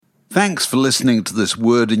Thanks for listening to this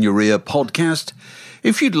Word in Your Ear podcast.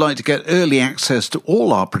 If you'd like to get early access to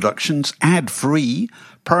all our productions ad-free,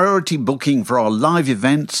 priority booking for our live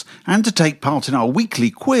events, and to take part in our weekly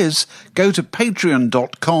quiz, go to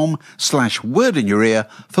patreon.com/wordinyourear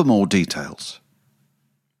for more details.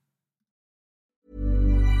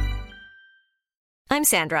 I'm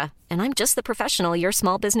Sandra, and I'm just the professional your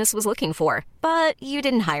small business was looking for. But you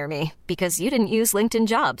didn't hire me because you didn't use LinkedIn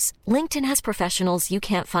Jobs. LinkedIn has professionals you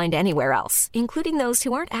can't find anywhere else, including those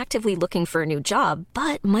who aren't actively looking for a new job,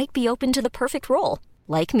 but might be open to the perfect role,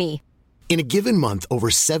 like me. In a given month, over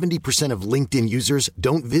 70% of LinkedIn users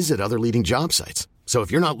don't visit other leading job sites. So if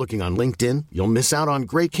you're not looking on LinkedIn, you'll miss out on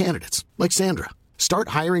great candidates like Sandra. Start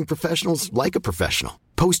hiring professionals like a professional.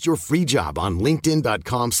 Post your free job on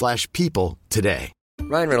linkedin.com/people today.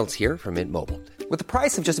 Ryan Reynolds here from Mint Mobile. With the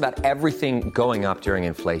price of just about everything going up during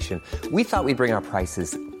inflation, we thought we'd bring our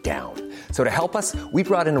prices down. So to help us, we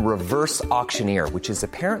brought in a reverse auctioneer, which is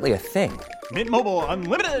apparently a thing. Mint Mobile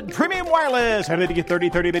Unlimited Premium Wireless. How to get 30,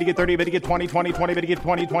 30, bit to get 30, bit to get 20, 20, 20, bit to get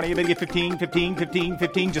 20, 20, bit to get 15, 15, 15,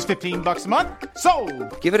 15, just $15 a month?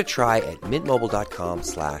 Sold! Give it a try at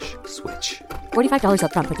mintmobile.com/switch. $45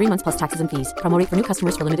 up front for 3 months plus taxes and fees. Promo rate for new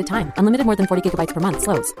customers for limited time. Unlimited more than 40 gigabytes per month.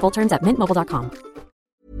 Slows full terms at mintmobile.com.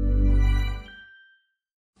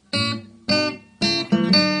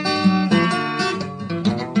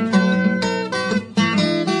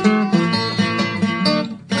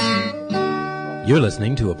 You're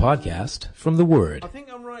listening to a podcast from The Word. I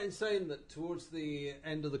think I'm right in saying that towards the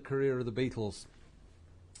end of the career of the Beatles,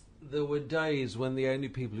 there were days when the only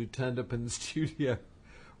people who turned up in the studio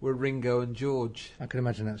were Ringo and George. I can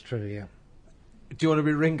imagine that's true, yeah. Do you want to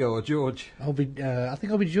be Ringo or George? I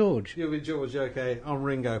think I'll be George. You'll be George, okay. I'm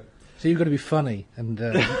Ringo. So you've got to be funny and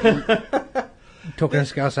talking a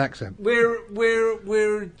Scouse accent.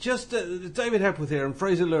 We're just David Hepworth here and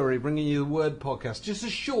Fraser Lurie bringing you the Word podcast, just a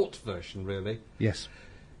short version, really. Yes.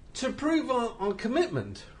 To prove our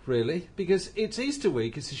commitment, really, because it's Easter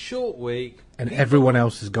week, it's a short week, and everyone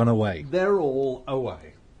else has gone away. They're all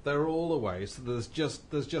away. So there's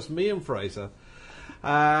just me and Fraser.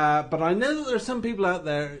 But I know that there are some people out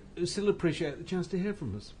there who still appreciate the chance to hear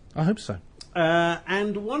from us. I hope so.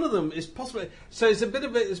 And one of them is possibly so. It's a bit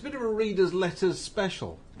of a readers' letters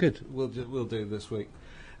special. Good. We'll do this week,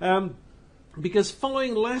 because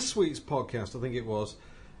following last week's podcast, I think it was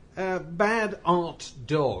Bad Art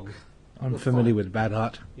Dog. I'm familiar with Bad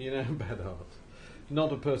Art. You know Bad Art,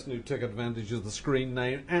 not a person who took advantage of the screen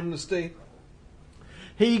name amnesty.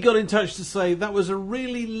 He got in touch to say that was a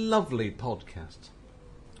really lovely podcast.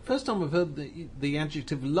 First time I've heard the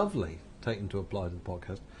adjective "lovely" taken to apply to the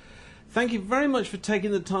podcast. Thank you very much for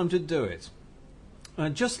taking the time to do it. I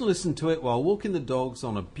just listened to it while walking the dogs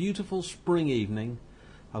on a beautiful spring evening.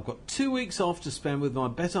 I've got 2 weeks off to spend with my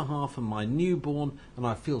better half and my newborn, and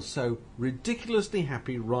I feel so ridiculously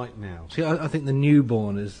happy right now. See, I think the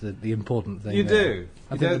newborn is the important thing. You there. do?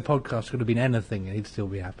 I think the podcast could have been anything and he'd still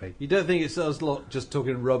be happy. You don't think it's us lot just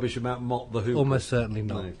talking rubbish about Mott the Hoople? Almost certainly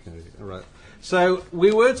not. Okay, all right. So,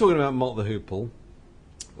 we were talking about Mott the Hoople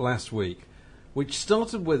last week, which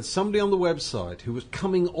started with somebody on the website who was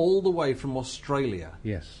coming all the way from Australia.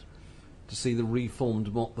 Yes. To see the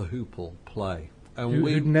reformed Mott the Hoople play. And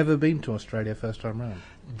who'd never been to Australia first time round.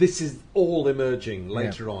 This is all emerging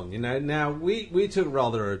later on, you know. Now, we took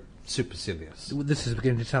rather supercilious. This is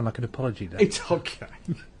beginning to sound like an apology, though. It's okay.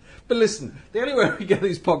 But listen, the only way we get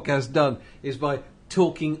these podcasts done is by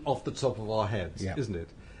talking off the top of our heads, isn't it?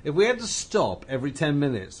 If we had to stop every 10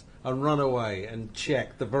 minutes and run away and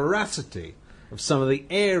check the veracity of some of the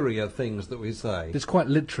area things that we say. There's quite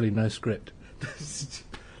literally no script.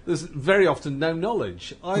 There's very often no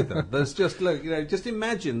knowledge either. There's just, look, just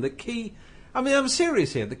imagine the key... I mean, I'm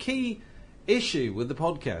serious here. The key issue with the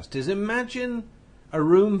podcast is imagine a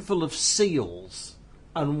room full of seals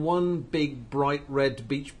and one big bright red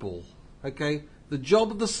beach ball, okay? The job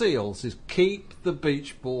of the seals is keep the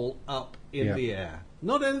beach ball up in the air.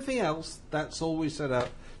 Not anything else. That's all we set out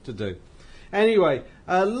to do. Anyway,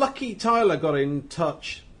 Lucky Tyler got in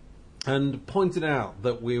touch and pointed out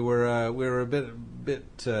that we were a bit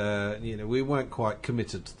we weren't quite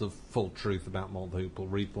committed to the full truth about Mott the Hoople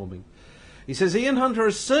reforming. He says Ian Hunter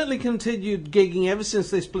has certainly continued gigging ever since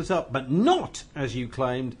they split up, but not, as you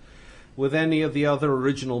claimed, with any of the other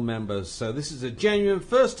original members. So this is a genuine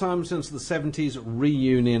first time since the 70s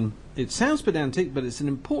reunion. It sounds pedantic, but it's an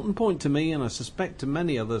important point to me, and I suspect to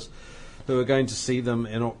many others who are going to see them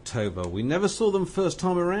in October. We never saw them first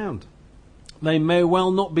time around. They may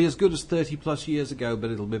well not be as good as 30 plus years ago,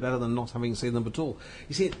 but it'll be better than not having seen them at all.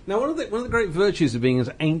 You see, now one of the great virtues of being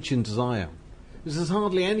as ancient as I am There's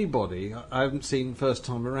hardly anybody I haven't seen first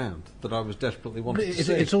time around that I was desperately wanting to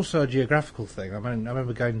see. It's also a geographical thing. I mean, I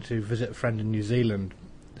remember going to visit a friend in New Zealand,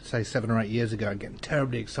 say 7 or 8 years ago, and getting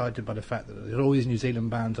terribly excited by the fact that there were all these New Zealand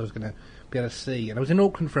bands I was going to be able to see. And I was in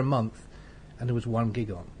Auckland for a month, and there was one gig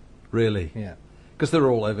on. Really? Yeah. Because they're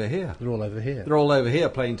all over here. They're all over here. They're all over here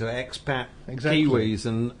playing to expat Kiwis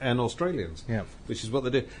and Australians, yeah. Which is what they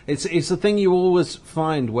do. It's the thing you always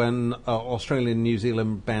find when Australian and New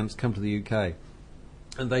Zealand bands come to the UK,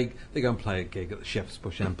 and they go and play a gig at the Shepherd's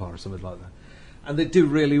Bush Empire or something like that, and they do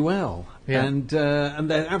really well, yeah. and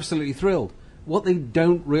they're absolutely thrilled. What they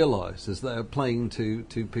don't realise is they're playing to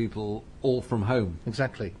people all from home.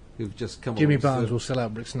 Exactly. Who've just come. Jimmy Barnes will sell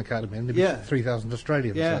out Brixton Academy, and there'll be 3,000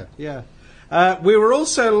 Australians. Yeah, there. yeah. We were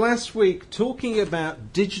also last week talking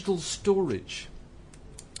about digital storage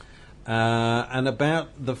and about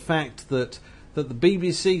the fact that the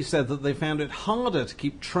BBC said that they found it harder to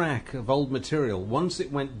keep track of old material once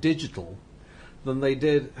it went digital than they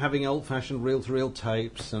did having old-fashioned reel-to-reel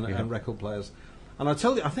tapes and record players. And I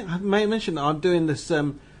told you, I think I may have mentioned that I'm doing this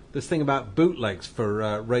this thing about bootlegs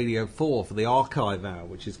for Radio 4 for the Archive Hour,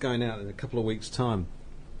 which is going out in a couple of weeks' time.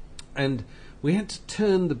 And we had to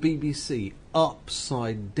turn the BBC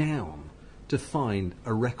upside down to find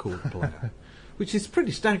a record player, which is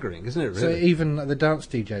pretty staggering, isn't it, really? So even the dance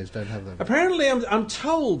DJs don't have them? Apparently, I'm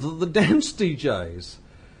told that the dance DJs...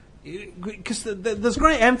 Because there's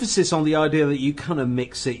great emphasis on the idea that you kind of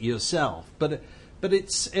mix it yourself, but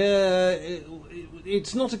it's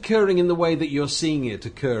not occurring in the way that you're seeing it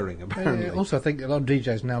occurring, apparently. Also, I think a lot of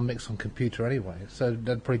DJs now mix on computer anyway, so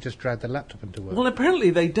they'd probably just drag their laptop into work. Well,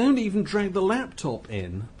 apparently they don't even drag the laptop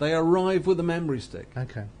in. They arrive with a memory stick.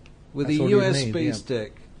 Okay. With That's a all you USB need, yeah.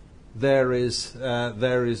 stick, there is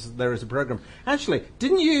a program. Actually,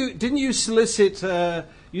 didn't you solicit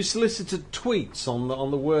you solicited tweets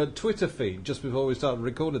on the Word Twitter feed just before we started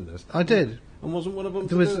recording this? I did. And wasn't one of them?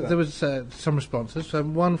 There was some responses.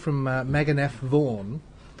 One from Megan F. Vaughan,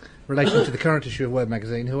 relating to the current issue of Word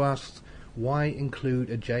magazine, who asked, "Why include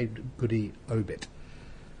a Jade Goody obit?"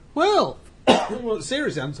 Well,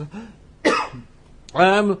 serious answer.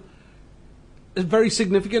 A very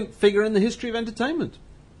significant figure in the history of entertainment,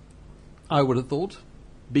 I would have thought,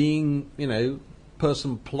 being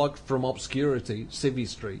person plucked from obscurity, Civvy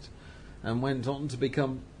Street, and went on to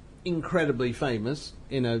become incredibly famous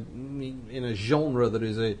in a genre that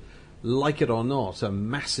is like it or not, a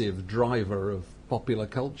massive driver of popular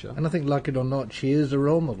culture. And I think, like it or not, she is a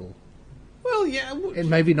role model. Well, yeah. It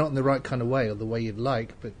maybe not in the right kind of way or the way you'd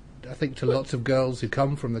like, but I think to lots of girls who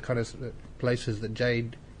come from the kind of places that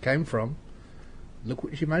Jade came from, look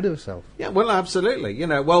what she made of herself. Yeah, well, absolutely.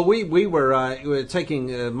 Well, we were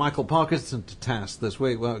taking Michael Parkinson to task this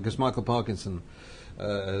week, because Michael Parkinson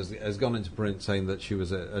has gone into print saying that she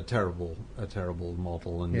was a terrible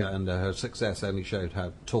model, and her success only showed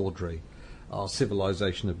how tawdry our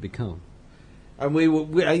civilization had become. And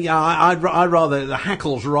I'd rather the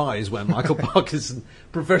hackles rise when Michael Parkinson,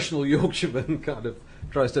 professional Yorkshireman, kind of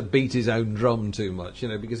tries to beat his own drum too much,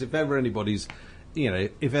 because if ever anybody's,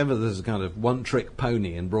 if ever there's a kind of one-trick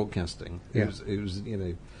pony in broadcasting, it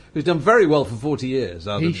was done very well for 40 years.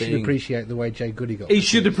 He should appreciate the way Jade Goody got. He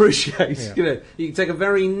should appreciate, you can take a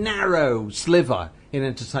very narrow sliver in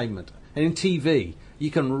entertainment, and in TV,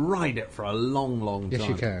 you can ride it for a long, long time. Yes,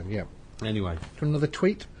 you can, yeah. Anyway. Do another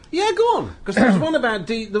tweet? Yeah, go on. Because there was one about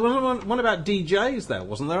one about DJs there,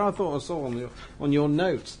 wasn't there? I thought I saw on your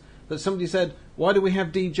notes that somebody said, "Why do we have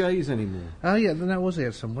DJs anymore?" Oh yeah, that was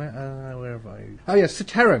here somewhere. Where have I? Oh yes, Sir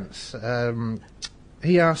Terence.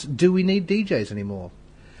 He asked, "Do we need DJs anymore?"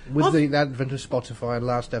 With the advent of Spotify and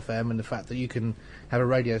Last.fm and the fact that you can have a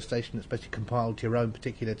radio station that's basically compiled to your own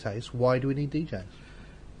particular taste, why do we need DJs?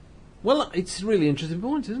 Well, it's a really interesting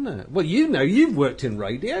point, isn't it? Well, you've worked in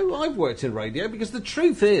radio, I've worked in radio, because the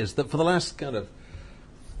truth is that for the last kind of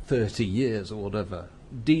 30 years or whatever,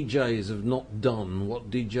 DJs have not done what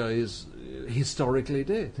DJs historically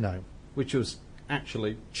did. No. Which was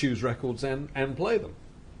actually choose records and play them.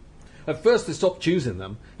 At first they stopped choosing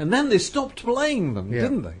them, and then they stopped playing them,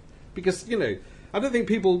 didn't they? Because, I don't think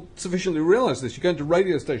people sufficiently realise this. You go into a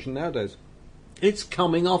radio station nowadays, it's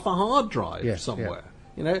coming off a hard drive somewhere.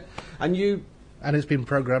 And it's been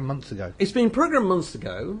programmed months ago. It's been programmed months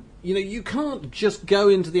ago. You can't just go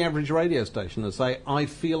into the average radio station and say, I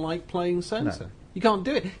feel like playing so-and-so. No. You can't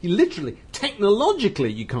do it. You literally,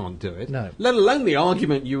 technologically, you can't do it. No. Let alone the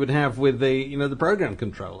argument you would have with the program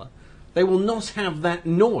controller. They will not have that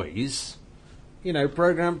noise,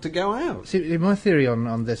 programmed to go out. See, my theory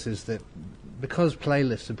on this is that because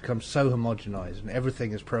playlists have become so homogenised and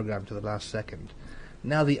everything is programmed to the last second,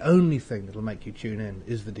 now the only thing that'll make you tune in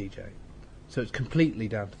is the DJ. So it's completely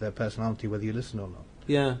down to their personality whether you listen or not.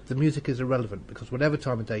 Yeah. The music is irrelevant because whatever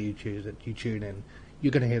time of day you tune in,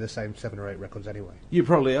 you're going to hear the same 7 or 8 records anyway. You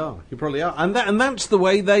probably are. And that's the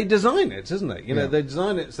way they design it, isn't it? You know, Yeah. they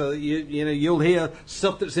design it so that you'll hear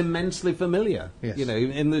stuff that's immensely familiar. Yes. You know,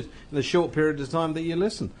 in the short period of time that you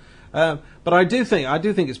listen. But I do think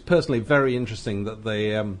it's personally very interesting that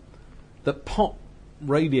that pop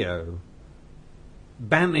radio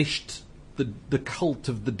banished the cult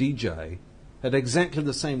of the DJ at exactly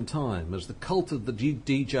the same time as the cult of the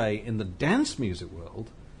DJ in the dance music world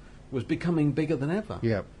was becoming bigger than ever.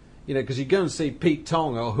 Yeah. You know, because you go and see Pete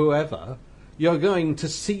Tong or whoever, you're going to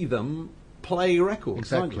see them play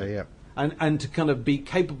records, aren't you? Exactly, yeah. And to kind of be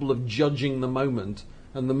capable of judging the moment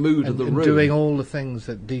and the mood of the And room. doing all the things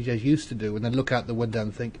that DJs used to do and then look out the window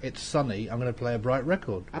and think, it's sunny, I'm going to play a bright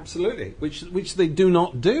record. Absolutely, which they do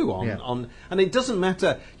not do on and it doesn't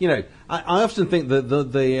matter. You know, I often think that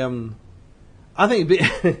I think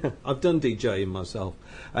I've done DJing myself,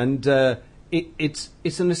 and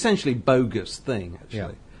it's an essentially bogus thing actually,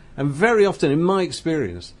 Yeah. and very often in my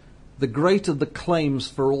experience, the greater the claims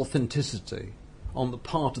for authenticity on the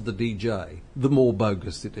part of the DJ, the more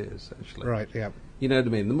bogus it is actually. Right, yeah. You know what I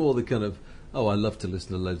mean? The more the kind of, oh, I love to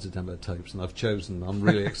listen to loads of demo tapes, and I'm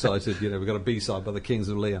really excited, you know, we've got a B-side by the Kings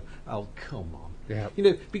of Leon. Oh, come on. Yeah. You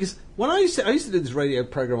know, because when I used to do this radio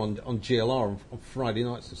program on GLR on Friday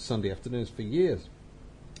nights and Sunday afternoons for years,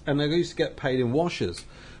 and I used to get paid in washers,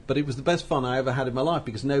 but it was the best fun I ever had in my life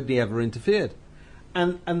because nobody ever interfered.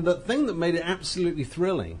 And the thing that made it absolutely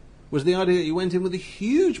thrilling was the idea that you went in with a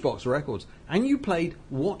huge box of records and you played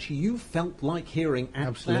what you felt like hearing at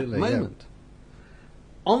Absolutely, that yeah. moment.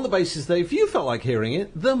 On the basis that if you felt like hearing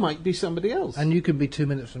it, there might be somebody else. And you could be 2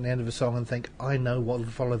 minutes from the end of a song and think, I know what will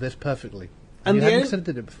follow this perfectly. And you the hadn't end-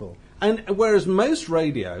 considered it before. And whereas most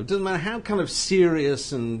radio, doesn't matter how kind of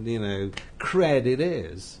serious and, you know, cred it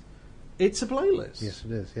is, it's a playlist. Yes,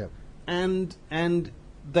 it is, yeah. And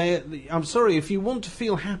I'm sorry, if you want to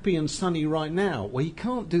feel happy and sunny right now, well, you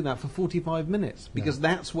can't do that for 45 minutes because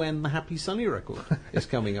that's when the Happy Sunny record is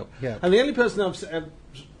coming up. Yeah. And the only person I've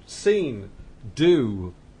seen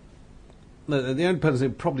the only person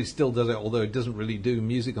who probably still does it, although he doesn't really do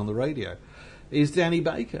music on the radio, is Danny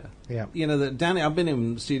Baker. Yeah. You know, that Danny. I've been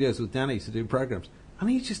in studios with Danny to do programs, and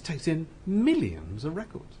he just takes in millions of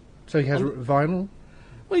records. So he has vinyl?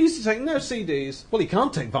 Well, he used to take no CDs. Well, he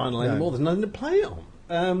can't take vinyl No. anymore. There's nothing to play it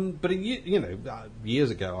on. But years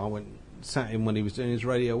ago, I went and sat in when he was doing his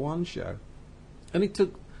Radio 1 show, and he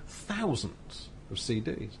took thousands of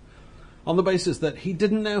CDs on the basis that he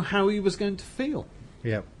didn't know how he was going to feel.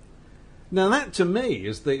 Yeah. Now, that to me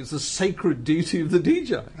is the sacred duty of the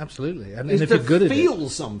DJ. Absolutely. And Is if to you're good at feel it,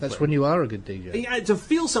 something. that's when you are a good DJ. Yeah, to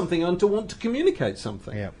feel something and to want to communicate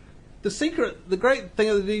something. Yeah. The great thing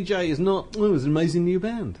of the DJ is not, oh, it's an amazing new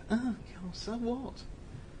band. Oh, so what?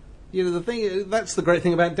 You know, that's the great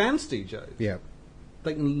thing about dance DJs. Yeah.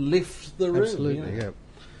 They can lift the room. Absolutely, you know? yeah.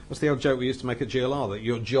 What's the old joke we used to make at GLR, that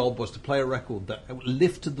your job was to play a record that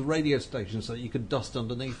lifted the radio station so that you could dust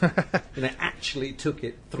underneath it. And it actually took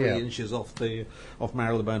it 3 Yeah. inches off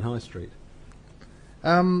Marylebone High Street.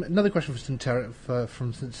 Another question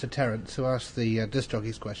from Sir Terence, who asked the disc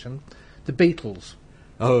jockeys question. The Beatles.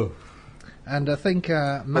 Oh. And I think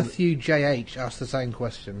Matthew J.H. asked the same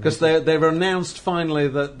question. Because they've announced finally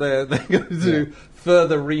that they're going to do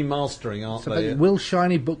further remastering, aren't So they? will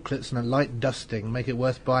shiny booklets and a light dusting make it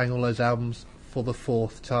worth buying all those albums for the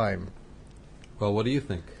 4th time? Well, what do you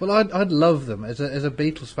think? Well, I'd love them. As a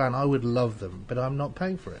Beatles fan, I would love them, but I'm not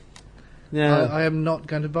paying for it. Yeah. I am not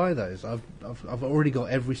going to buy those. I've already got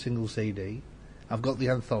every single CD. I've got the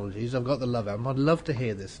anthologies. I've got the Love album. I'd love to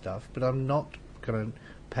hear this stuff, but I'm not going to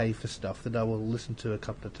pay for stuff that I will listen to a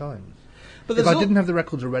couple of times. But If I didn't have the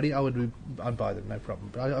records already, I'd buy them, no problem.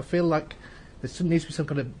 But I feel like there needs to be some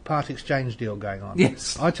kind of part exchange deal going on.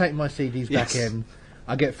 Yes. I take my CDs back Yes. in.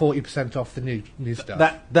 I get 40% off the new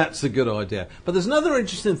stuff. That's a good idea. But there's another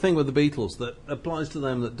interesting thing with the Beatles that applies to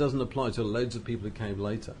them that doesn't apply to loads of people who came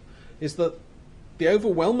later, is that the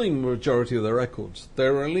overwhelming majority of their records,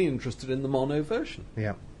 they're only interested in the mono version.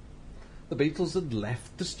 Yeah. The Beatles had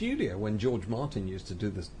left the studio when George Martin used to do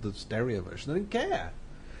the stereo version. They didn't care.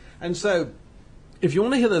 And so, if you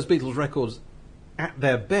want to hear those Beatles records at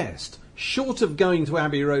their best, short of going to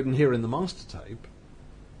Abbey Road and hearing the master tape,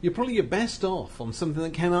 you're probably your best off on something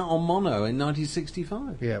that came out on mono in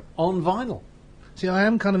 1965. Yeah. On vinyl. See, I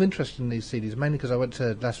am kind of interested in these CDs, mainly because I went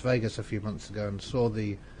to Las Vegas a few months ago and saw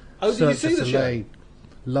the Oh, did you Cirque see du the show? Soleil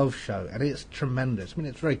Love show, and it's tremendous. I mean,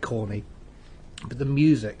 it's very corny, but the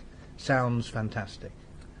music sounds fantastic.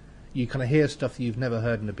 you kind of hear stuff that you've never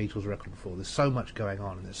heard in a Beatles record before. There's so much going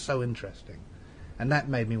on, and it's so interesting. And that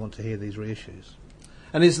made me want to hear these reissues.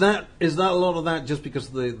 And is that a lot of that just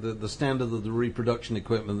because of the standard of the reproduction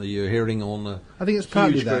equipment that you're hearing on I think it's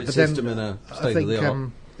partly huge that, but system then in a I state think of the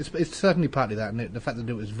art? it's certainly partly that, and the fact that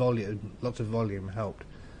it was volume, lots of volume helped.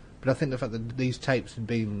 But I think the fact that these tapes had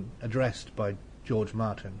been addressed by George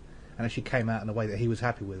Martin and actually came out in a way that he was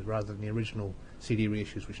happy with, rather than the original CD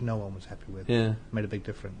reissues, which no one was happy with, made a big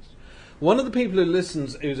difference. One of the people who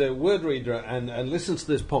listens, who's a word reader and listens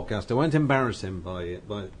to this podcast, I won't embarrass him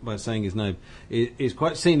by saying his name, is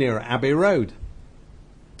quite senior at Abbey Road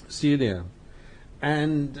Studio.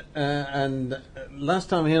 And last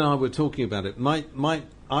time he and I were talking about it,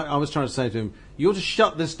 I was trying to say to him, you ought to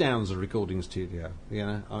shut this down as a recording studio. You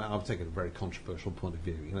know, I've taken a very controversial point of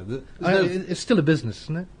view. You know, it's still a business,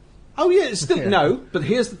 isn't it? Oh yeah, it's still no. But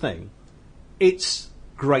here's the thing: it's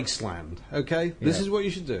Graceland. Okay, this is what you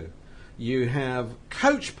should do. You have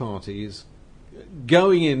coach parties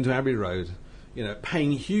going into Abbey Road, you know,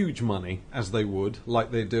 paying huge money as they would,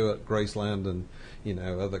 like they do at Graceland, and you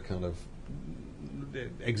know, other kind of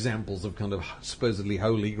examples of kind of supposedly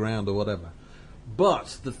holy ground or whatever.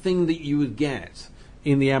 But the thing that you would get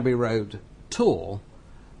in the Abbey Road tour,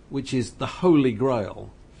 which is the Holy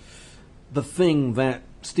Grail, the thing that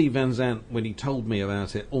Steve Van Zandt, when he told me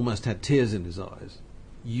about it, almost had tears in his eyes,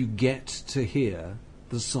 you get to hear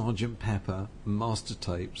the Sgt. Pepper master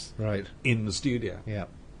tapes in the studio. Yeah.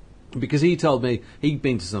 Because he told me he'd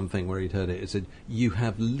been to something where he'd heard it. He said, you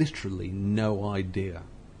have literally no idea.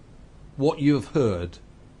 What you have heard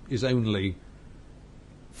is only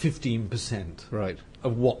 15%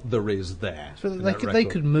 of what there is there. So they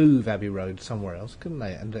could move Abbey Road somewhere else, couldn't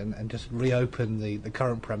they? And just reopen the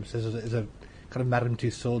current premises as a kind of Madame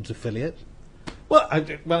Tussauds affiliate. Well,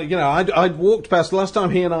 you know, I'd walked past, last time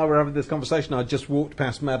he and I were having this conversation, I'd just walked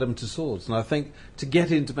past Madame Tussauds, and I think to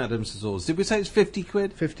get into Madame Tussauds, did we say it's 50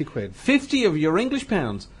 quid? 50 quid. 50 of your English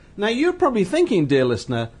pounds. Now, you're probably thinking, dear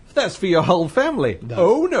listener, that's for your whole family. No.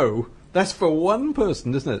 Oh, no. That's for one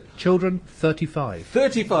person, isn't it? Children, 35.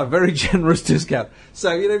 35, very generous discount.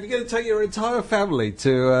 So, you know, if you're going to take your entire family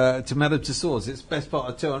to Madame Tussauds, it's best part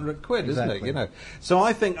of 200 quid, isn't it? You know. So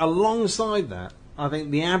I think alongside that, I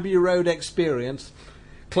think the Abbey Road experience,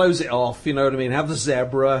 close it off, you know what I mean? Have the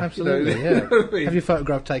zebra. Absolutely, you know, yeah. I mean? Have your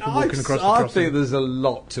photograph taken walking across the crossing. I think there's a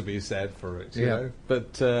lot to be said for it, you know.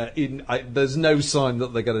 But there's no sign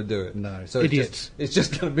that they're going to do it. No, so idiots. It's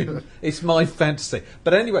just going to be, it's my fantasy.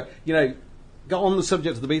 But anyway, you know, go on the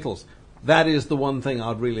subject of the Beatles. That is the one thing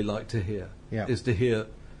I'd really like to hear, is to hear,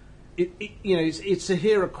 you know, it's to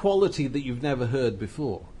hear a quality that you've never heard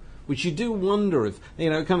before. Which you do wonder if, you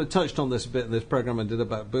know, kind of touched on this a bit in this program I did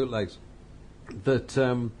about bootlegs,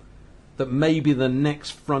 that maybe the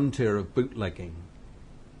next frontier of bootlegging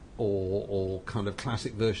or kind of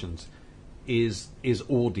classic versions is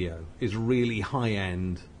audio, is really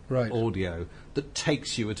high-end audio that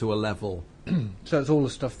takes you to a level. So it's all the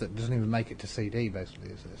stuff that doesn't even make it to CD,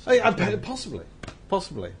 basically, is this?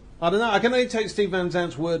 Possibly. I don't know. I can only take Steve Van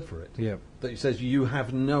Zandt's word for it. Yeah. That he says you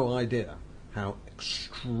have no idea how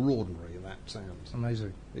extraordinary that sounds.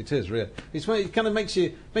 Amazing. It is, really. It kind of makes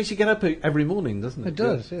you get up every morning, doesn't it? It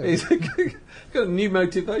does, yeah. It's got a new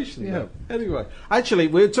motivation. Yeah. Anyway, actually,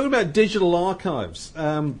 we're talking about digital archives,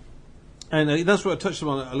 and that's what I touched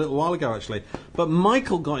on a little while ago, actually. But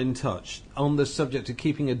Michael got in touch on the subject of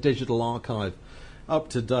keeping a digital archive up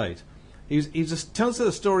to date. He tells us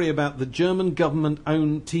a story about the German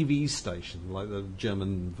government-owned TV station, like the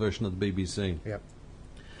German version of the BBC. Yeah.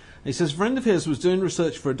 He says, a friend of his was doing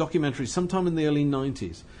research for a documentary sometime in the early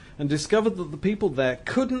 90s and discovered that the people there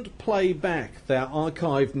couldn't play back their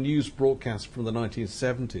archived news broadcasts from the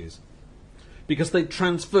 1970s because they'd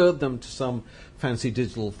transferred them to some fancy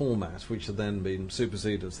digital format, which had then been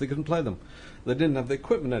superseded. So they couldn't play them. They didn't have the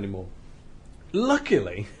equipment anymore.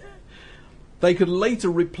 Luckily, they could later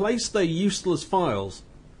replace their useless files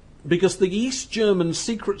because the East German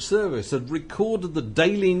Secret Service had recorded the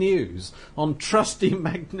daily news on trusty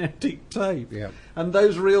magnetic tape. Yeah. And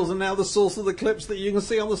those reels are now the source of the clips that you can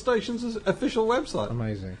see on the station's official website.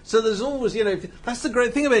 Amazing. So there's always, you know, that's the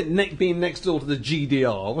great thing about being next door to the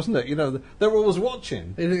GDR, wasn't it? You know, they're always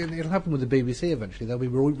watching. It'll happen with the BBC eventually. They'll be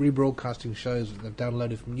rebroadcasting shows that they've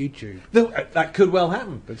downloaded from YouTube. That could well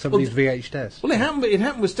happen. But somebody's VHS. Well, it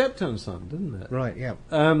happened with Steptoe Son, didn't it? Right, yeah.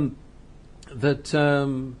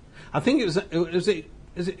 I think is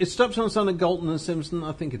it Steptoe Son and Galton and Simpson?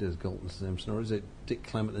 I think it is Galton and Simpson, or is it Dick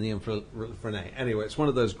Clement and Ian Frenet? Anyway, it's one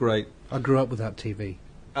of those great... I grew up without TV.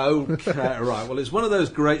 Okay, right. Well, it's one of those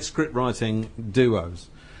great script writing duos,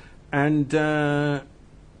 and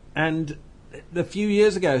a few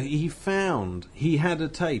years ago, he had a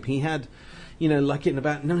tape. He had, like in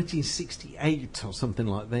about 1968 or something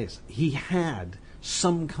like this, he had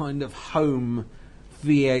some kind of home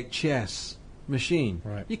VHS machine.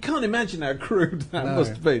 Right. You can't imagine how crude that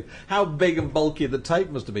must have been, how big and bulky the tape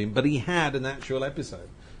must have been. But he had an actual episode,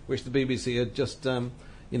 which the BBC had just,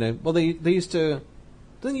 they used to.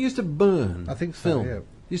 Didn't you used to burn? I think so. Film. Yeah.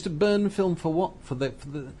 Used to burn film for what? For the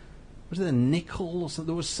was it a nickel or something?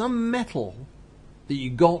 There was some metal that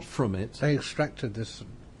you got from it. They extracted this.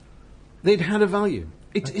 They'd had a value.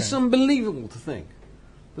 It's unbelievable to think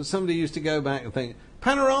that somebody used to go back and think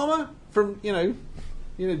Panorama from July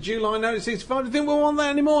 1965. Do you think we'll want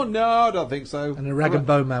that anymore? No, I don't think so. And a rag and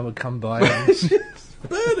bone man would come by and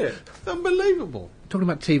burn it. It's unbelievable. Talking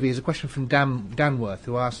about TV, there's a question from Danworth,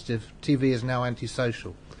 who asked if TV is now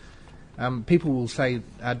antisocial. People will say,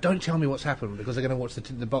 don't tell me what's happened, because they're going to watch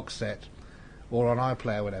the box set or on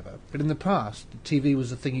iPlayer or whatever. But in the past, TV was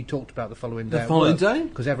the thing you talked about the following day. The following day?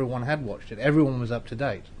 Because everyone had watched it. Everyone was up to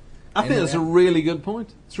date. I think that's a really good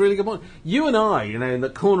point. It's a really good point. You and I, in the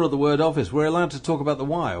corner of the Word office, we're allowed to talk about The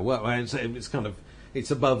Wire. Well, it's kind of... It's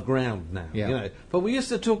above ground now, But we used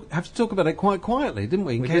to have to talk about it quite quietly, didn't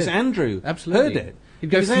we? In case Andrew heard it. He'd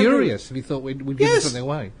go furious if he thought we'd give something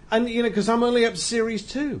away. And because I'm only up to series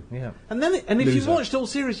 2. Yeah. And if you've watched all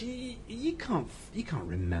series, you can't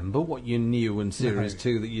remember what you knew in series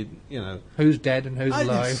 2 that you who's dead and who's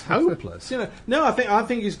alive. It's hopeless. No, I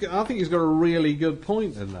think he's got a really good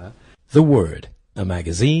point in there. The Word, a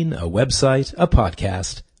magazine, a website, a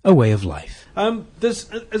podcast, a way of life. There's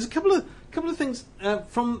a couple of things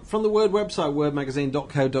from the Word website,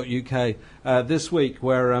 wordmagazine.co.uk, this week,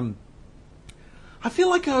 where I feel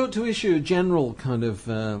like I ought to issue a general kind of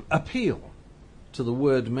appeal to the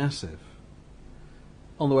Word massive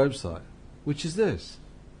on the website, which is this: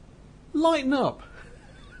 lighten up.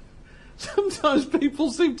 Sometimes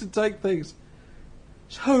people seem to take things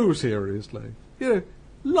so seriously.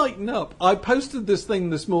 Lighten up. I posted this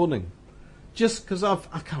thing this morning just because I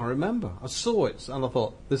can't remember. I saw it and I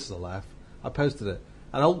thought, this is a laugh. I posted it.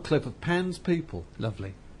 An old clip of Pan's People.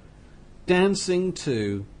 Lovely. Dancing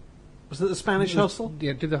to... Was it the Spanish Hustle?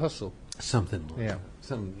 Yeah, do the Hustle. Something like that.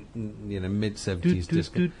 Some, mid-70s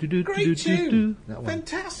disco. Great tune.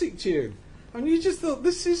 Fantastic tune. And you just thought,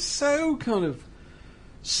 this is so kind of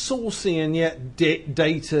saucy and yet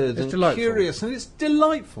dated and curious. And it's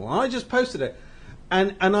delightful. And I just posted it.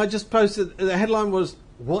 And I just posted... The headline was,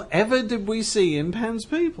 whatever did we see in Pan's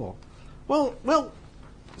People? Well...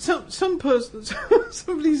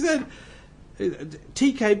 Somebody said,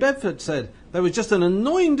 T.K. Bedford said, there was just an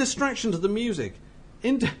annoying distraction to the music.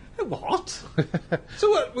 What? So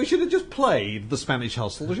what, we should have just played the Spanish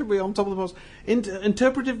Hustle, should we, on top of the post?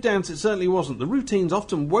 Interpretive dance, it certainly wasn't. The routines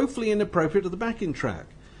often woefully inappropriate to the backing track.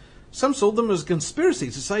 Some saw them as a conspiracy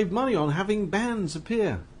to save money on having bands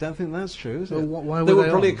appear. Don't think that's true, is it? Why they were would they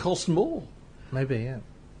probably on? cost more. Maybe, yeah.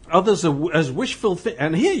 Others as wish fulfillment,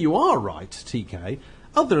 and here you are right, TK.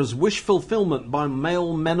 Others wish fulfillment by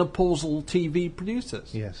male menopausal TV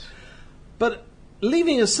producers. Yes. But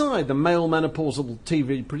leaving aside the male menopausal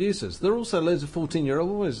TV producers, there are also loads of 14-year-old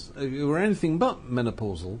boys who are anything but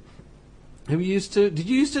menopausal. Did you used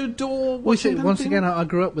to adore watching Pan's once People? again, I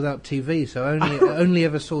grew up without TV, so I only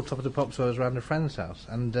ever saw Top of the Pops when I was around a friend's house,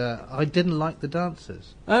 and I didn't like the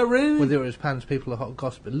dancers. Oh, really? Whether it was Pan's People or Hot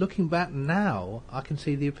Gospel. Looking back now, I can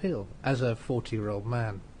see the appeal as a 40-year-old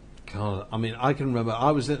man. God, I mean, I can remember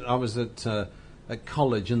I was at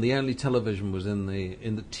college, and the only television was in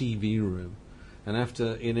the TV room, and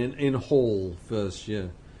after in hall first year,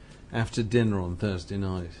 after dinner on Thursday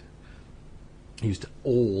night,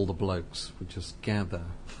 all the blokes would just gather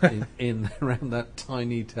in around that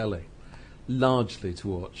tiny telly, largely to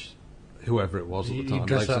watch whoever it was at the time. You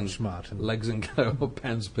dress up smart. Legs and Co. or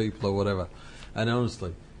Pan's People or whatever. And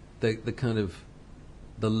honestly, the kind of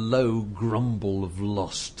the low grumble of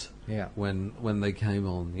Lost when they came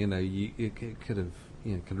on. You could have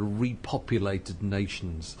repopulated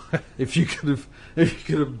nations if you could have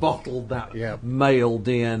bottled that male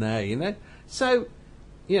DNA. So.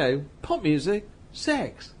 Pop music,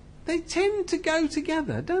 sex, they tend to go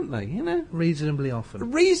together, don't they? Reasonably often.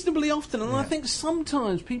 And I think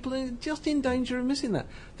sometimes people are just in danger of missing that.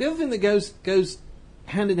 The other thing that goes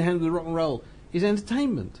hand in hand with rock and roll is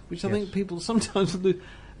entertainment, which I think people sometimes lose.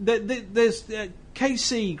 There's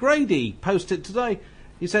K.C. Grady posted today.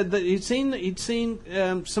 He said that he'd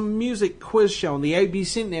seen some music quiz show on the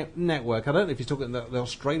ABC network. I don't know if he's talking about the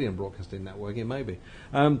Australian Broadcasting Network. It may be.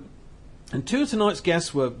 And two of tonight's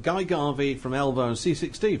guests were Guy Garvey from Elvo and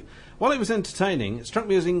C6 Steve. While it was entertaining, it struck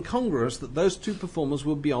me as incongruous that those two performers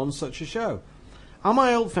would be on such a show. Am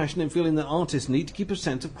I old-fashioned in feeling that artists need to keep a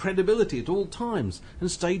sense of credibility at all times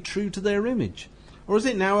and stay true to their image? Or is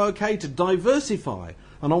it now okay to diversify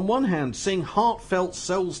and on one hand sing heartfelt,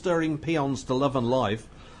 soul-stirring paeans to love and life,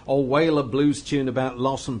 or wail a blues tune about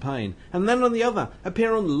loss and pain, and then on the other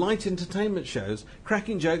appear on light entertainment shows,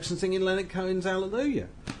 cracking jokes and singing Leonard Cohen's Hallelujah?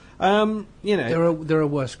 There are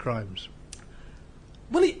worse crimes.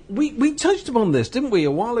 Well, we touched upon this, didn't we,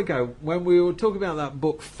 a while ago when we were talking about that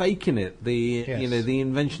book, Faking It, the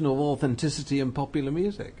invention of authenticity in popular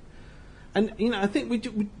music, and I think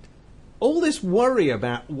we all this worry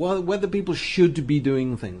about whether people should be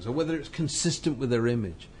doing things or whether it's consistent with their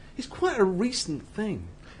image is quite a recent thing.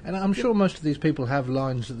 And I'm sure most of these people have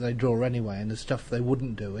lines that they draw anyway, and the stuff they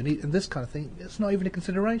wouldn't do, and this kind of thing, it's not even a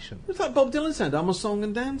consideration. It's like Bob Dylan said, "I'm a song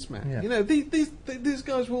and dance man." Yeah. These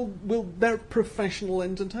guys they're professional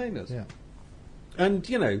entertainers. Yeah. And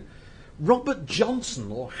Robert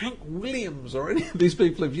Johnson or Hank Williams or any of these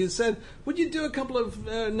people, if you said, "Would you do a couple of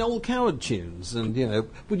Noel Coward tunes?" and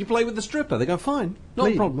 "Would you play with the stripper?" They go, "Fine,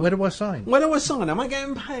 not a problem." Where do I sign? Where do I sign? Am I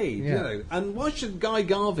getting paid? Yeah. And why should Guy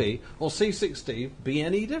Garvey or C60 be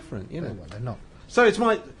any different? Well, they're not. So it's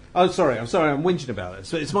my. Oh, sorry. I'm whinging about it.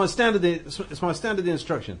 So it's my standard. It's my standard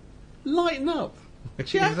instruction. Lighten up.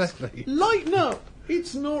 Exactly. Lighten up.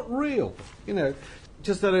 It's not real.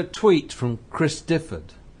 Just had a tweet from Chris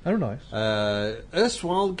Difford. Oh, nice.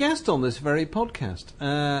 Erstwhile guest on this very podcast,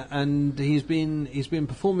 and he's been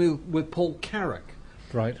performing with Paul Carrack.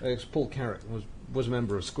 Right. Paul Carrack was a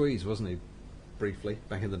member of Squeeze, wasn't he? Briefly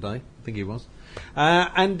back in the day, I think he was.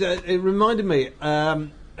 And it reminded me, a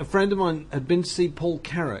friend of mine had been to see Paul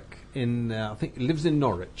Carrack in. I think he lives in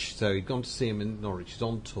Norwich, so he'd gone to see him in Norwich. He's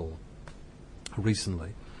on tour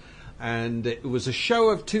recently, and it was a show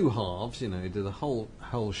of two halves. He did the whole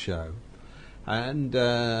show. And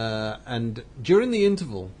during the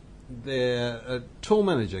interval, their tour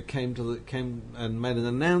manager came and made an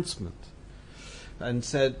announcement and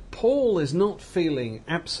said Paul is not feeling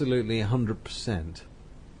absolutely 100%,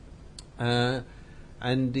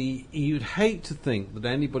 and he'd hate to think that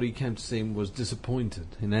anybody who came to see him was disappointed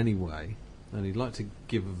in any way, and he'd like to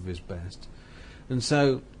give of his best. And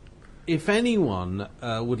so, if anyone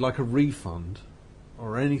would like a refund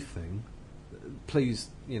or anything, please,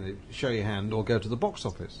 show your hand or go to the box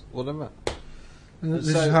office, whatever. And this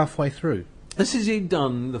is halfway through. This is he'd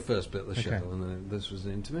done the first bit of the show, and then this was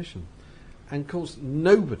an intermission. And of course,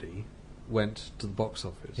 nobody went to the box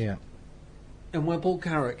office. Yeah. And when Paul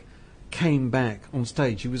Carrack came back on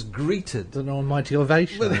stage, he was greeted with an almighty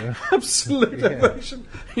ovation, with an absolute ovation.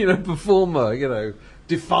 Performer,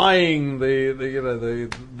 defying the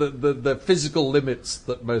physical limits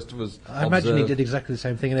that most of us I imagine he did exactly the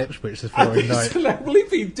same thing in Ipswich this following night. I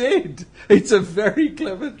believe he did. It's a very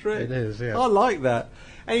clever trick. It is, yeah. I like that.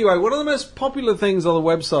 Anyway, one of the most popular things on the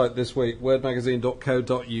website this week,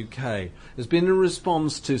 wordmagazine.co.uk, has been in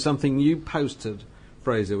response to something you posted,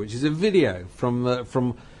 Fraser, which is a video from.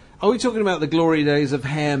 Are we talking about the glory days of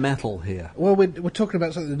hair metal here? Well, we're talking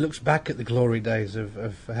about something that looks back at the glory days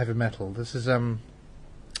of heavy metal. This is a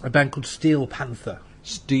band called Steel Panther.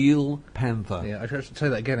 Steel Panther. Yeah, I should say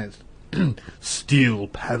that again. It's Steel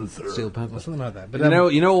Panther. Steel Panther. Or something like that.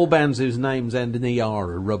 But you know all bands whose names end in ER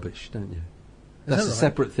are rubbish, don't you? That's a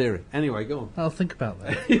separate theory. Anyway, go on. I'll think about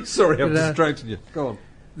that. Sorry, I've distracted you. Go on.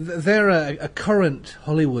 They're a current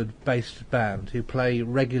Hollywood-based band who play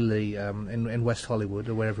regularly in West Hollywood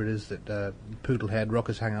or wherever it is that poodle-haired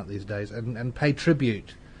rockers hang out these days, and pay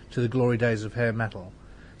tribute to the glory days of hair metal.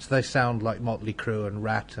 So they sound like Motley Crue and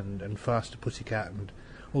Rat and Faster Pussycat and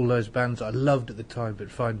all those bands I loved at the time but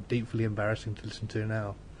find deeply embarrassing to listen to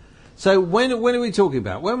now. So when are we talking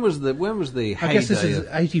about? When was the heyday? I guess this is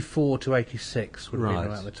 84 to 86 would be Right.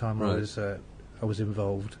 around the time I was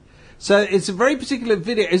involved. So it's a very particular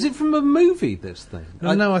video. Is it from a movie, this thing?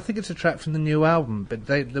 No, I think it's a track from the new album. But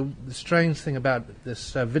the strange thing about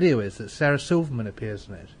this video is that Sarah Silverman appears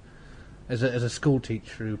in it as a school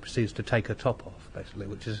teacher who proceeds to take her top off, basically,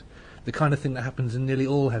 which is the kind of thing that happens in nearly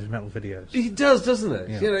all heavy metal videos. It does, doesn't it?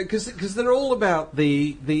 Yeah. Because they're all about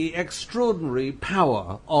the extraordinary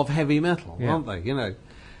power of heavy metal, aren't they?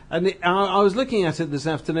 And I was looking at it this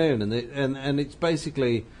afternoon, and it's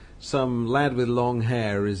basically some lad with long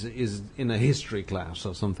hair is in a history class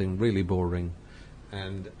or something really boring,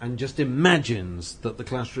 and just imagines that the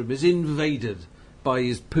classroom is invaded by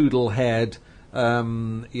his poodle-haired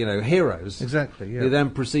heroes. Exactly, yeah. They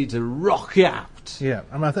then proceed to rock out. Yeah,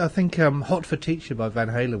 and I think Hot for Teacher by Van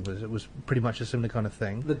Halen was pretty much a similar kind of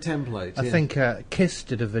thing. The template. I think Kiss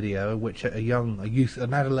did a video in which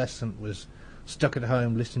an adolescent was stuck at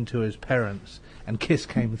home listening to his parents, and Kiss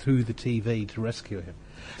came through the TV to rescue him.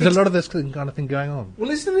 There's a lot of this kind of thing going on. Well,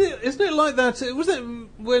 isn't it like that? Was it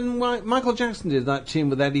when Michael Jackson did that tune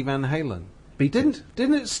with Eddie Van Halen? Didn't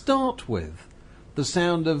it start with the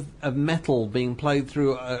sound of metal being played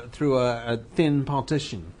through a thin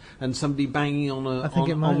partition, and somebody banging on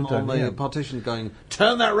the partition, going,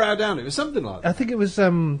 "Turn that row down"? It was something like that. I think it was,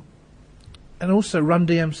 and also Run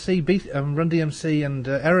DMC and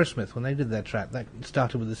Aerosmith, when they did their track, that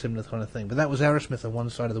started with a similar kind of thing. But that was Aerosmith on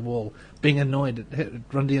one side of the wall, being annoyed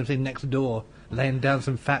at Run DMC next door, laying down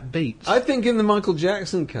some fat beats. I think in the Michael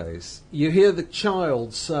Jackson case, you hear the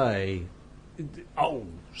child say, "Oh,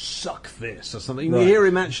 suck this," or something. Right. You hear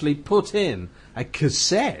him actually put in a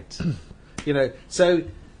cassette. So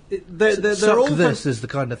they're all this is the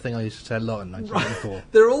kind of thing I used to say a lot in 1994. Right.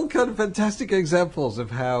 They're all kind of fantastic examples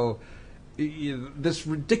of how this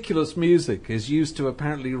ridiculous music is used to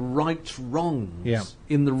apparently right wrongs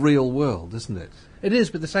in the real world, isn't it? It is,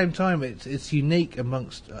 but at the same time, it's unique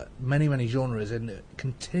amongst many genres, and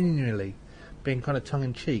continually being kind of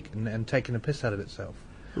tongue-in-cheek and taking a piss out of itself.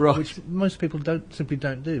 Right. Which most people simply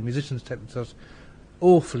don't do. Musicians take themselves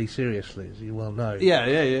awfully seriously, as you well know.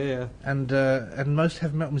 Yeah. And most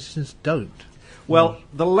heavy metal musicians don't. Well,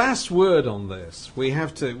 the last word on this we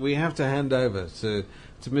have to hand over to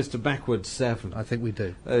Mr. Backward 7. I think we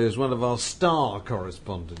do. Who's one of our star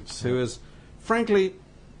correspondents, who has, frankly,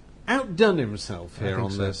 outdone himself here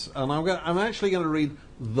on this. And I'm actually going to read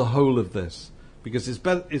the whole of this, because it's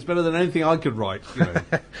better than anything I could write.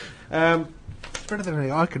 It's better than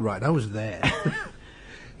anything I could write. I was there.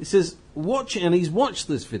 He says, he's watched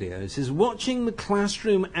this video. He says, watching the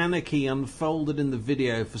classroom anarchy unfolded in the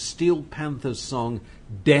video for Steel Panther's song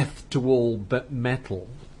 "Death to All Metal."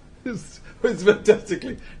 It's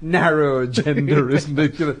fantastically narrow agenda, isn't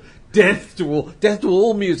it? Death to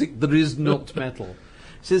all music that is not metal.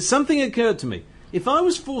 He says, something occurred to me. If I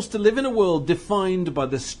was forced to live in a world defined by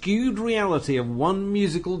the skewed reality of one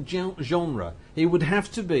musical genre, it would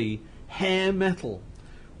have to be hair metal.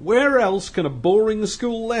 Where else can a boring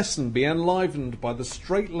school lesson be enlivened by the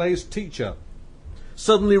straight-laced teacher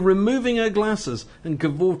suddenly removing her glasses and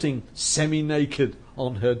cavorting semi-naked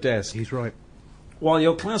on her desk? He's right. While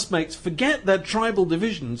your classmates forget their tribal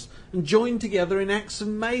divisions and join together in acts of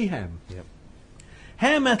mayhem. Yep.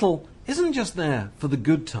 Hair metal isn't just there for the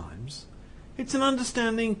good times. It's an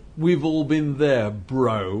understanding we've all been there,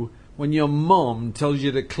 bro, when your mom tells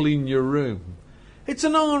you to clean your room. It's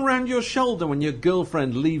an arm around your shoulder when your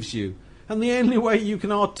girlfriend leaves you, and the only way you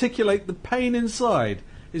can articulate the pain inside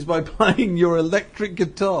is by playing your electric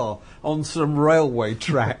guitar on some railway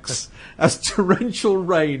tracks as torrential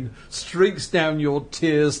rain streaks down your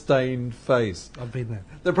tear-stained face. I've been there.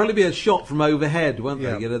 There'll probably be a shot from overhead, won't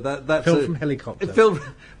there? That's film from helicopter.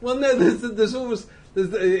 Well, no, there's always...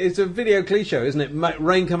 it's a video cliche, isn't it?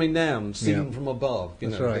 Rain coming down, seen from above.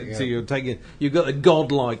 That's right. So you've got a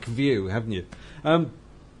godlike view, haven't you?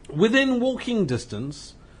 Within walking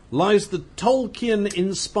distance lies the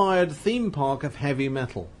Tolkien-inspired theme park of heavy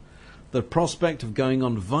metal. The prospect of going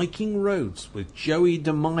on Viking roads with Joey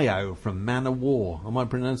DeMaio from Man of War. Am I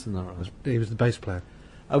pronouncing that right? He was the bass player.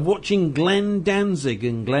 Of watching Glenn Danzig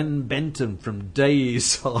and Glenn Benton from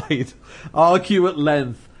Dayside argue at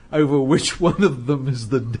length over which one of them is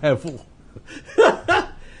the devil.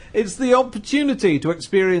 It's the opportunity to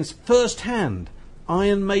experience firsthand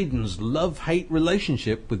Iron Maiden's love-hate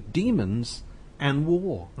relationship with demons and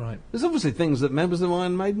war. Right. There's obviously things that members of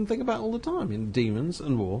Iron Maiden think about all the time, in demons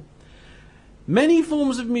and war. Many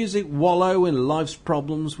forms of music wallow in life's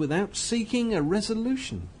problems without seeking a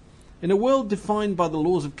resolution. In a world defined by the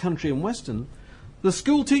laws of country and western, the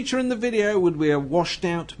school teacher in the video would be a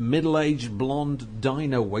washed-out, middle-aged, blonde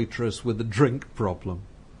diner waitress with a drink problem.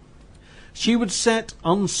 She would set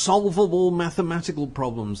unsolvable mathematical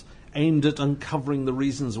problems aimed at uncovering the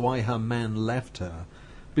reasons why her man left her,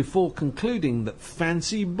 before concluding that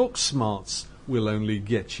fancy book smarts will only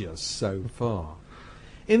get you so far.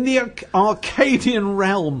 In the Arcadian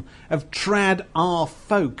realm of trad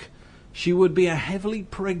folk, she would be a heavily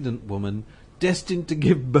pregnant woman destined to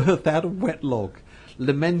give birth out of wedlock,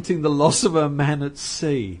 lamenting the loss of her man at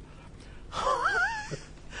sea.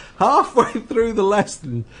 Halfway through the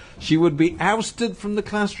lesson, she would be ousted from the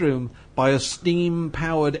classroom by a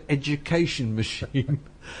steam-powered education machine,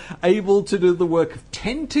 able to do the work of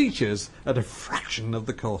 10 teachers at a fraction of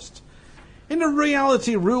the cost. In a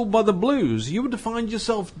reality ruled by the blues, you would find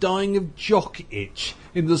yourself dying of jock itch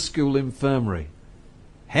in the school infirmary.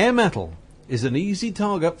 Hair metal is an easy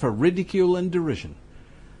target for ridicule and derision.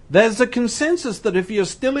 There's a consensus that if you're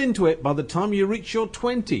still into it by the time you reach your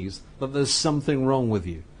 20s, that there's something wrong with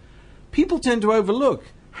you. people tend to overlook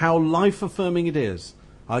how life-affirming it is.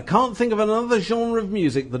 I can't think of another genre of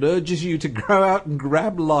music that urges you to go out and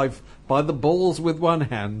grab life by the balls with one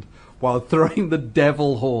hand while throwing the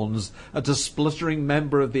devil horns at a spluttering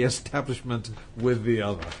member of the establishment with the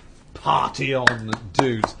other. Party on,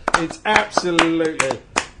 dudes. It's absolutely...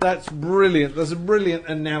 That's brilliant. That's a brilliant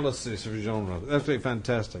analysis of genre. Absolutely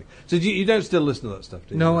fantastic. So you don't still listen to that stuff,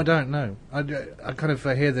 do you? No, I don't know. I kind of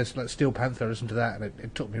hear this, like Steel Panther, listen to that, and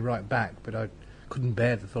it took me right back, but I couldn't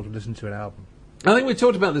bear the thought of listening to an album. I think we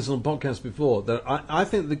talked about this on the podcast before, that I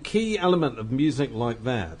think the key element of music like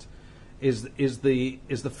that is the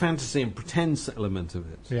fantasy and pretense element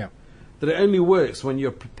of it. Yeah. That it only works when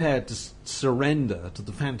you're prepared to surrender to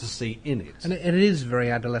the fantasy in it. And it is a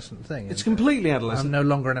very adolescent thing. It's completely adolescent. I'm no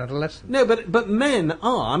longer an adolescent. No, but men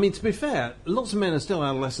are. I mean, to be fair, lots of men are still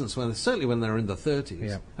adolescents, certainly when they're in their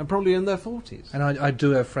 30s, and probably in their 40s. And I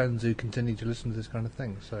do have friends who continue to listen to this kind of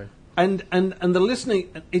thing, so... And the listening,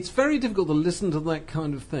 it's very difficult to listen to that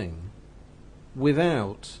kind of thing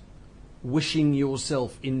without wishing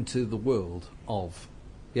yourself into the world of,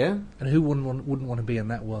 yeah? And who wouldn't want to be in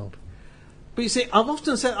that world? But you see, I've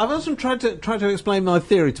often tried to explain my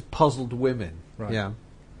theory to puzzled women. Right. Yeah.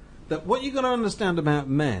 That what you've got to understand about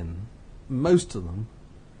men, most of them,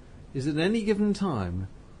 is at any given time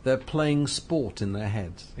they're playing sport in their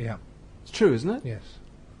heads. Yeah. It's true, isn't it? Yes.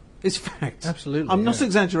 It's fact. Absolutely. I'm not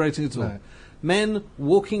exaggerating at all. No. Men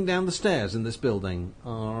walking down the stairs in this building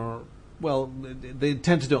are, well, they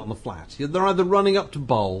tend to do it on the flat. They're either running up to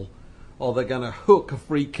bowl, or they're going to hook a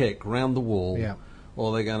free kick round the wall. Yeah.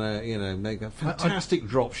 Or they're going to, make a fantastic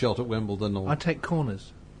drop shot at Wimbledon. Or I take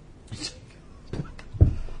corners.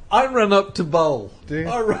 I run up to bowl. Do you?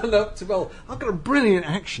 I run up to bowl. I've got a brilliant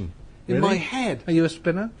action in my head. Are you a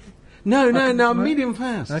spinner? No, I'm medium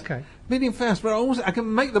fast. Okay. Medium fast, but I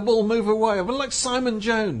can make the ball move away. I'm like Simon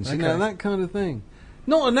Jones, that kind of thing.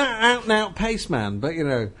 Not an out-and-out pace man, but,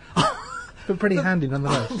 But pretty handy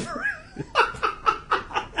nonetheless.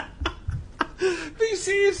 But you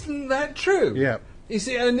see, isn't that true? Yeah. You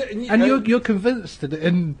see, you're convinced that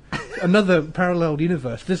in another parallel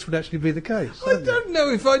universe this would actually be the case. I don't know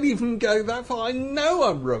if I'd even go that far. I know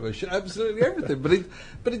I'm rubbish at absolutely everything,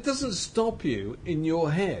 but it doesn't stop you in your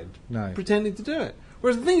head pretending to do it.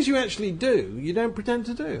 Whereas the things you actually do, you don't pretend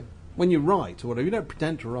to do. When you write or whatever, you don't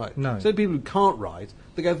pretend to write. No. So people who can't write,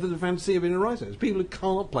 they go through the fantasy of being a writer. It's people who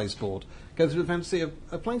can't play sport go through the fantasy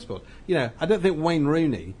of playing sport. I don't think Wayne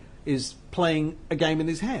Rooney is playing a game in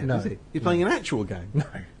his head, is he? He's playing an actual game.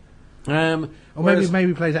 No. Or maybe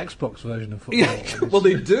he plays Xbox version of football. Yeah, well,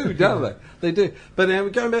 they do, don't they? They do. But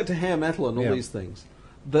going back to hair metal and all these things,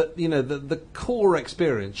 that the core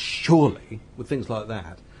experience, surely, with things like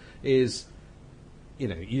that, is,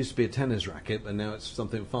 it used to be a tennis racket, but now it's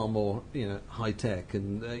something far more, high tech,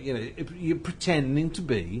 and you're pretending to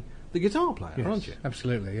be the guitar player, aren't you?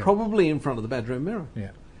 Absolutely. Yeah. Probably in front of the bedroom mirror.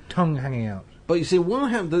 Yeah. Tongue hanging out. But you see,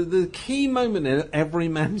 the key moment in every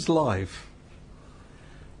man's life,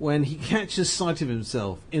 when he catches sight of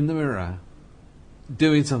himself in the mirror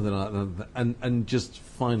doing something like that, and just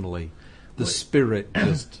finally the spirit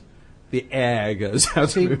the air goes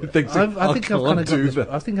out of him. I think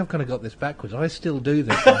I've kind of got this backwards. I still do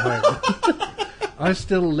this at home. I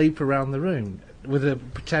still leap around the room with a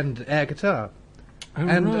pretend air guitar.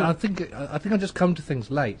 Right. I think I just come to things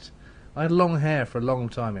late. I had long hair for a long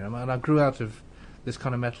time, and I grew out of this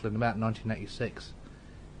kind of metal in about 1986,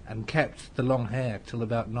 and kept the long hair till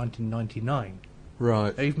about 1999.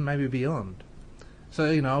 Right. Even maybe beyond.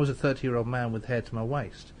 So, I was a 30-year-old man with hair to my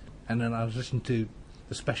waist, and then I was listening to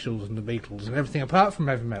the Specials and the Beatles and everything apart from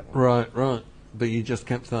heavy metal. Right. But you just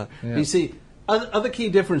kept that. Yeah. You see, other key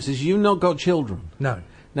difference is you've not got children. No.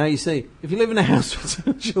 Now, you see, if you live in a house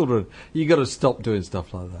with children, you've got to stop doing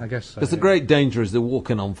stuff like that. I guess so. Because the great danger is the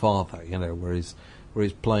walking on father, where he's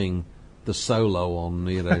playing the solo on,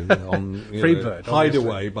 on Freebird,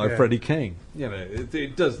 Hideaway by Freddie King.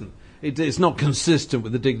 It doesn't. It's not consistent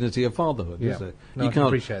with the dignity of fatherhood, is it? No, I can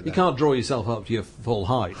appreciate that. You can't draw yourself up to your full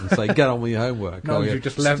height and say, get on with your homework. No, you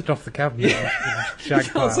just leapt off the cabinet. You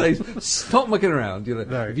can't say, stop mucking around.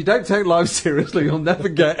 No. If you don't take life seriously, you'll never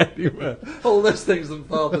get anywhere. All those things that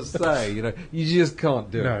fathers say, you just can't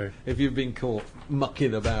do it if you've been caught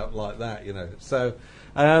mucking about like that, So,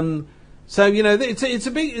 it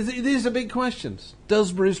is a big question.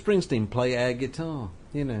 Does Bruce Springsteen play air guitar?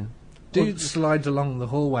 Dude slides along the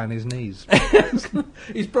hallway on his knees.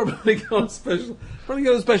 He's probably got a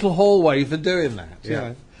special hallway for doing that.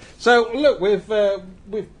 Yeah. So look, I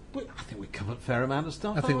think we've covered a fair amount of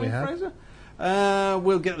stuff. I think we have. Fraser?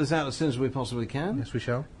 We'll get this out as soon as we possibly can. Yes, we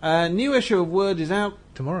shall. New issue of Word is out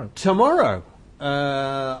tomorrow. Tomorrow.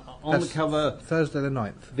 On the cover, Thursday the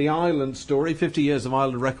 9th. The Island Story, 50 Years of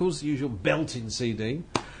Island Records, usual belting CD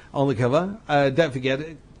on the cover. Don't forget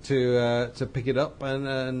to pick it up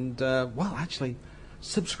and well, actually,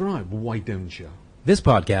 subscribe. Why don't you? This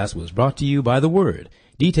podcast was brought to you by The Word.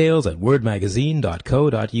 Details at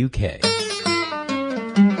wordmagazine.co.uk.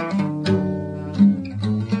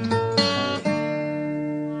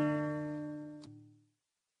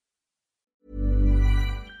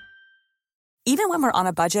 Even when we're on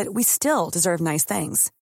a budget, we still deserve nice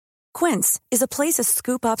things. Quince is a place to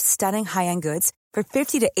scoop up stunning high-end goods for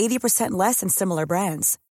 50 to 80% less than similar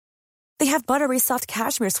brands. They have buttery soft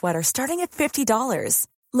cashmere sweaters starting at $50,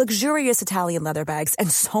 luxurious Italian leather bags, and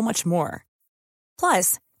so much more.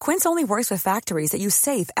 Plus, Quince only works with factories that use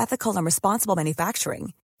safe, ethical, and responsible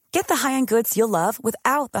manufacturing. Get the high-end goods you'll love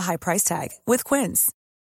without the high price tag with Quince.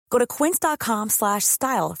 Go to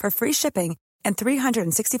quince.com/style for free shipping and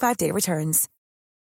 365-day returns.